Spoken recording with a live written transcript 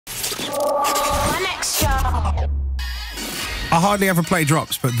I hardly ever play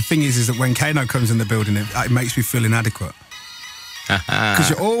drops, but the thing is that when Kano comes in the building, it makes me feel inadequate. Because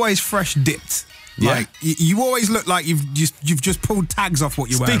you're always fresh dipped. Yeah. Like, you always look like you've just pulled tags off what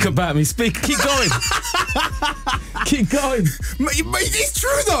you're wearing. Speak about me. Speak. Keep going. Keep going. Mate, it's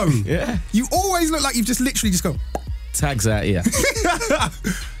true, though. Yeah. You always look like you've just literally just gone... Tags out here.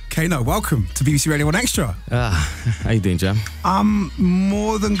 Kano, welcome to BBC Radio 1 Extra. How you doing, Jam? I'm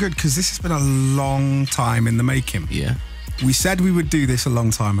more than good, because this has been a long time in the making. Yeah. We said we would do this a long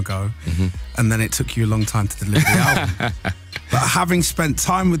time ago, and then it took you a long time to deliver the album. But having spent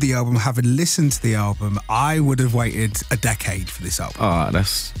time with the album, having listened to the album, I would have waited a decade for this album.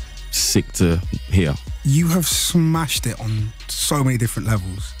 That's sick to hear. You have smashed it on so many different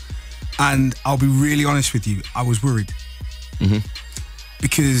levels. And I'll be really honest with you, I was worried.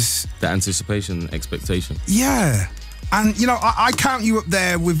 Because... the anticipation, expectation. Yeah. And, you know, I count you up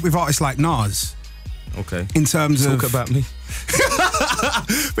there with artists like Nas. Okay. In terms of... Talk about me.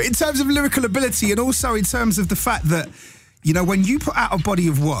 But in terms of lyrical ability, and also in terms of the fact that, you know, when you put out a body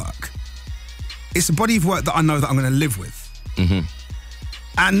of work, it's a body of work that I know that I'm going to live with.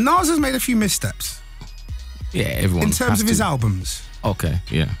 And Nas has made a few missteps. Yeah, everyone. In terms of his albums. Okay,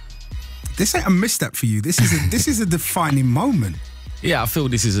 yeah. This ain't a misstep for you. This is a defining moment. Yeah, I feel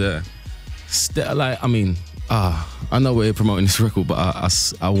this is a... I mean, I know we're promoting this record, but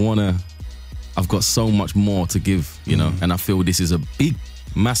I want to... I've got so much more to give, you know, and I feel this is a big,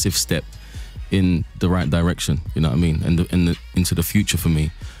 massive step in the right direction, you know what I mean, and into the future for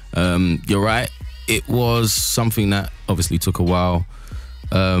me. You're right, it was something that obviously took a while,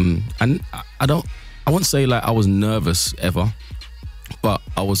 and I wouldn't say like I was nervous ever, but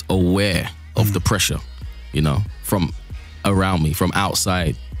I was aware of the pressure, you know, from around me, from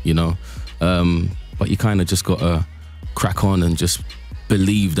outside, you know, but you kind of just got to crack on and just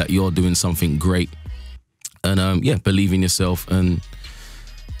believe that you're doing something great, and yeah, believe in yourself, and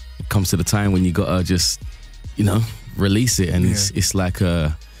it comes to the time when you gotta just, you know, release it, and it's like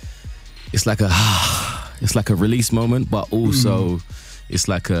a release moment, but also it's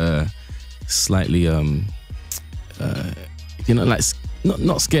like a slightly you know, like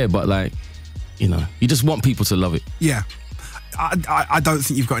not scared, but like, you know, you just want people to love it. Yeah, I don't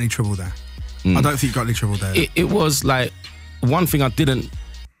think you've got any trouble there. I don't think you've got any trouble there. It was like, one thing I'm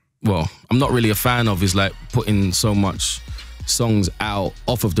not really a fan of is like putting so much songs out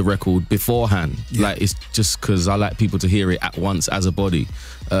off of the record beforehand. Like, it's just because I like people to hear it at once as a body.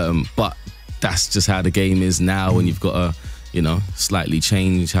 But that's just how the game is now, and you've got to, you know, slightly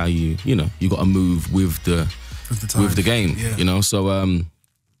change how you know, you got to move with the game, you know. So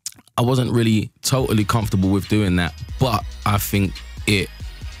I wasn't really totally comfortable with doing that, but I think it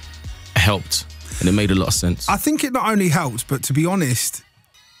helped. And it made a lot of sense. I think it not only helped, but to be honest,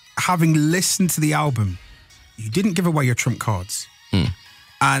 having listened to the album, you didn't give away your trump cards.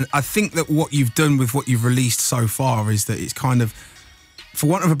 And I think that what you've done with what you've released so far is that it's kind of, for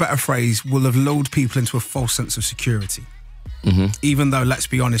want of a better phrase, will have lulled people into a false sense of security. Even though, let's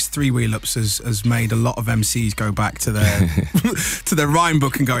be honest, Three Wheel Ups has made a lot of MCs go back to their to their rhyme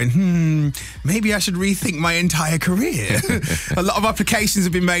book and going, maybe I should rethink my entire career. A lot of applications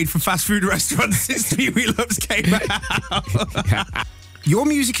have been made for fast food restaurants since Three Wheel Ups came out. Your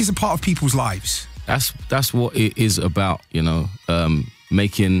music is a part of people's lives. That's what it is about, you know,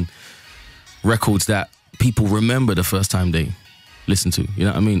 making records that people remember the first time they listen to. You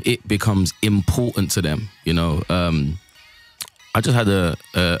know what I mean? It becomes important to them, you know. I just had a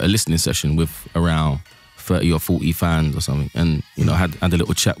listening session with around 30 or 40 fans or something, and you know, had a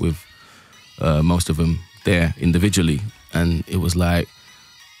little chat with most of them there individually, and it was like,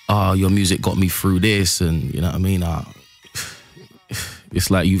 oh, your music got me through this, and you know what I mean, it's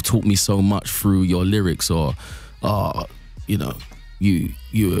like you've taught me so much through your lyrics, or you know, you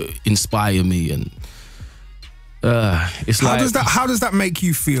inspire me, and it's how does that make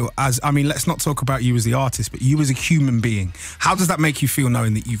you feel? As, I mean, let's not talk about you as the artist, but you as a human being. How does that make you feel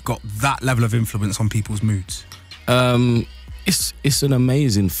knowing that you've got that level of influence on people's moods? It's an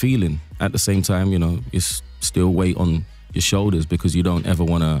amazing feeling. At the same time, you know, it's still weight on your shoulders because you don't ever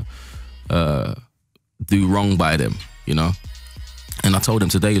want to do wrong by them, you know. And I told them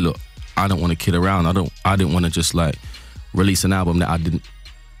today, look, I don't want to kid around. I didn't want to just like release an album that I didn't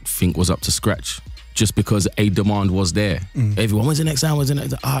think was up to scratch, just because a demand was there. Everyone, when's the next album? When's the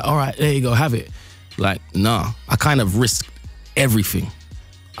next? All right, there you go, have it. Like, nah, I kind of risked everything.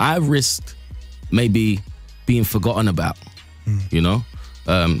 I risked maybe being forgotten about, you know,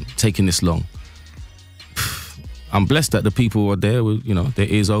 taking this long. I'm blessed that the people are there with, you know, their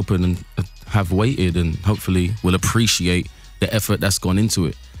ears open and have waited, and hopefully will appreciate the effort that's gone into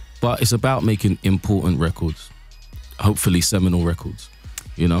it. But it's about making important records, hopefully seminal records,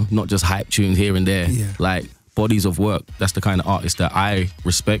 you know, not just hype tunes here and there, like bodies of work. That's the kind of artist that I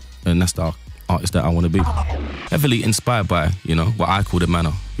respect, and that's the artist that I want to be. Heavily inspired by, you know, what I call the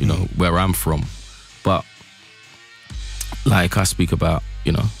manor, you know, where I'm from. But like I speak about,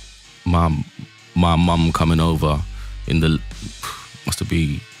 you know, my mum coming over in the, must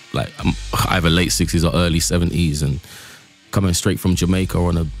be like either late 60s or early 70s, and coming straight from Jamaica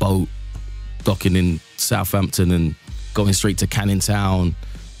on a boat, docking in Southampton and going straight to Canning Town,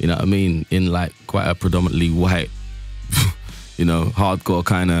 you know what I mean, in like quite a predominantly white, you know, hardcore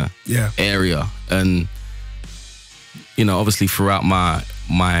kind of area. And, you know, obviously throughout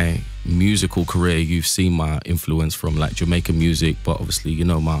my musical career, you've seen my influence from like Jamaican music, but obviously, you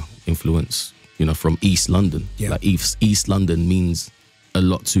know, my influence, you know, from East London. Like East London means a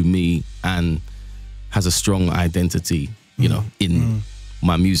lot to me and has a strong identity, you know, in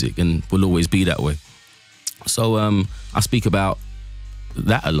my music, and will always be that way. So I speak about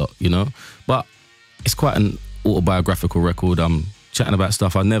that a lot, you know, but it's quite an autobiographical record. I'm chatting about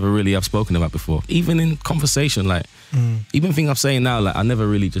stuff I never really have spoken about before, even in conversation. Like even thing I'm saying now, like I never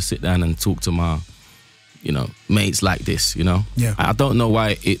really just sit down and talk to my, you know, mates like this, you know. I don't know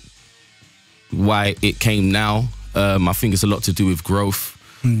why it came now. I think it's a lot to do with growth.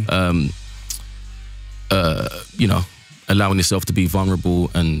 You know, allowing yourself to be vulnerable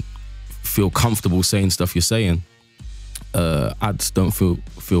and feel comfortable saying stuff you're saying. I just don't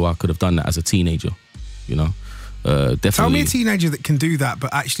feel I could have done that as a teenager, you know. Definitely. Tell me a teenager that can do that,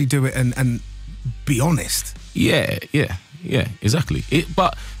 but actually do it and be honest. Yeah, exactly.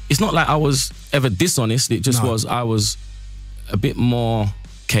 But it's not like I was ever dishonest. It just was, I was a bit more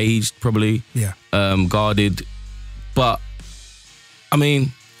caged, probably. Guarded. But I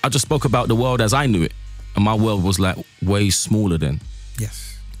mean, I just spoke about the world as I knew it, and my world was like way smaller then.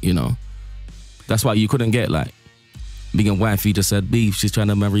 You know, that's why you couldn't get like me and wifey just had beef. She's trying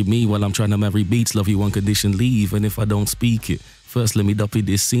to marry me while I'm trying to marry Beats. Love you on condition leave, and if I don't speak it, first let me duppy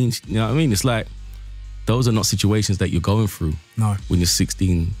this scene. You know what I mean? It's like those are not situations that you're going through when you're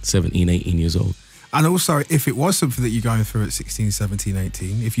 16, 17, 18 years old. And also, if it was something that you're going through at 16, 17,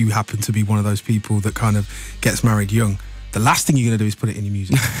 18, if you happen to be one of those people that kind of gets married young, the last thing you're going to do is put it in your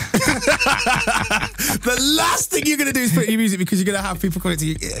music. The last thing you're going to do is put it in your music, because you're going to have people calling to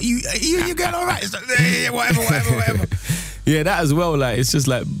you, you getting all right? It's like, yeah, whatever. Yeah, that as well. Like, it's just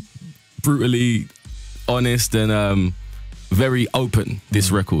like brutally honest and very open,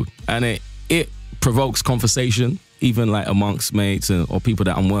 this record. And it provokes conversation, even like amongst mates or people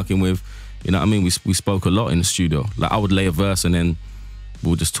that I'm working with. You know what I mean? We spoke a lot in the studio. Like I would lay a verse and then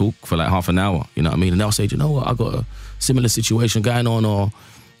we'll just talk for like half an hour, you know what I mean? And they'll say, you know what, I got a similar situation going on, or,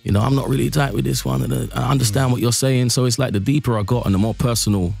 you know, I'm not really tight with this one, and I understand what you're saying. So it's like the deeper I got and the more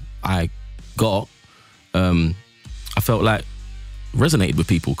personal I got, I felt like resonated with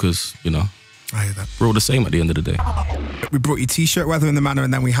people, because, you know, I hear that. We're all the same at the end of the day. We brought you T-shirt weather in the manor,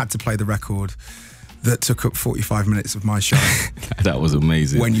 and then we had to play the record that took up 45 minutes of my show. That was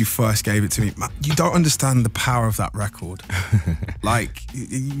amazing. When you first gave it to me. You don't understand the power of that record. Like,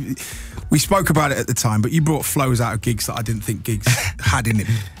 we spoke about it at the time, but you brought flows out of gigs that I didn't think gigs had in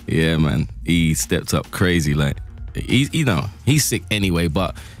him. Yeah, man. He stepped up crazy. Like, you know, he's sick anyway,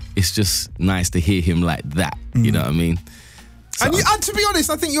 but it's just nice to hear him like that. You know what I mean? So, and to be honest,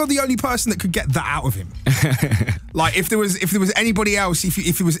 I think you're the only person that could get that out of him. Like, if there was anybody else, if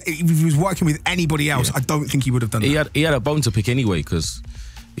he was working with anybody else, I don't think he would have done that. He had a bone to pick anyway, because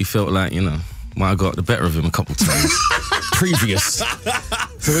he felt like, you know, I got the better of him a couple times previous.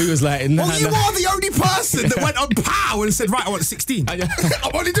 So he was like, nah, well, you are the only person that went on pow and said, right, I want a 16. I'm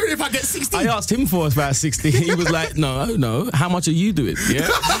only doing it if I get 16. I asked him for about 16. He was like, no, how much are you doing? Yeah.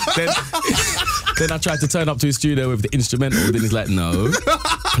 Then I tried to turn up to his studio with the instrumental. Then he's like, no,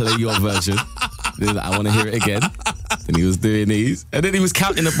 play your version. Then he's like, I want to hear it again. Then he was doing these. And then he was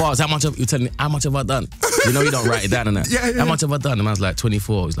counting the bars. How much have I done? You know, you don't write it down and that. How much have I done? And I was like,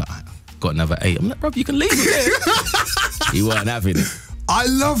 24. He's like, got another 8. I'm like, bro, you can leave it there. He weren't having it. I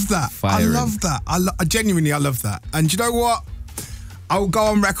love that. Firing. I love that. Genuinely, I love that. And you know what? I will go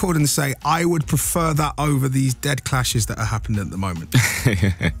on record and say I would prefer that over these dead clashes that are happening at the moment.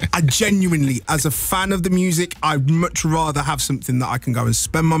 I genuinely, as a fan of the music, I'd much rather have something that I can go and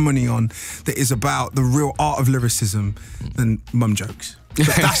spend my money on that is about the real art of lyricism than mum jokes. But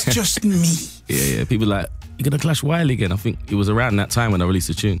that's just me. Yeah. People like, you're going to clash Wiley again. I think it was around that time when I released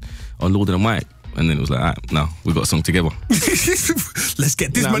a tune on Lord and Mike. And then it was like, all right, no, we got a song together. Let's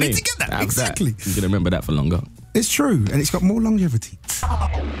get this money together. Exactly. You're going to remember that for longer. It's true. And it's got more longevity.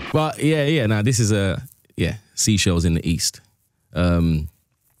 But yeah. Now this is Seashells in the East.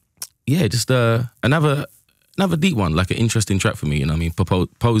 yeah, just another deep one, like an interesting track for me. You know, what I mean,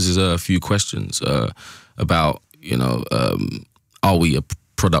 poses a few questions about, you know, are we a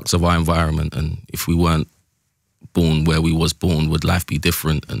product of our environment, and if we weren't born where we was born, would life be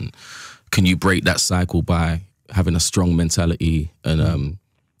different? And can you break that cycle by having a strong mentality and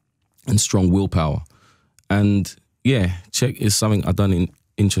strong willpower? And yeah, check is something I've done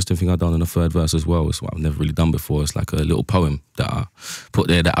interesting thing I've done in the third verse as well. It's what I've never really done before. It's like a little poem that I put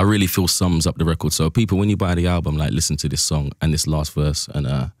there that I really feel sums up the record. So people, when you buy the album, like listen to this song and this last verse, and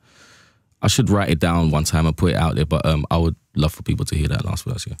I should write it down one time and put it out there, but I would love for people to hear that last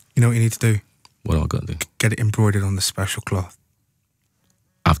verse, yeah. You know what you need to do? What do I got to do? Get it embroidered on the special cloth.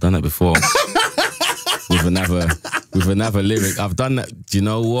 I've done that before. with another lyric. I've done that. Do you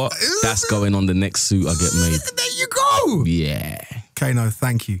know what? That's going on the next suit I get made. There you go. Yeah. Kano,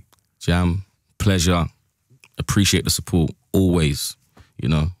 thank you. Jam, pleasure. Appreciate the support always. You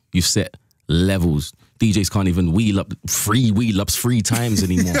know, you've set levels. DJs can't even wheel ups 3 times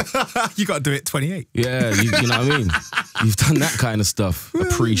anymore. You got to do it 28. Yeah, you know what I mean? You've done that kind of stuff.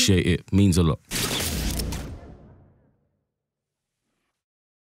 Appreciate it. Means a lot.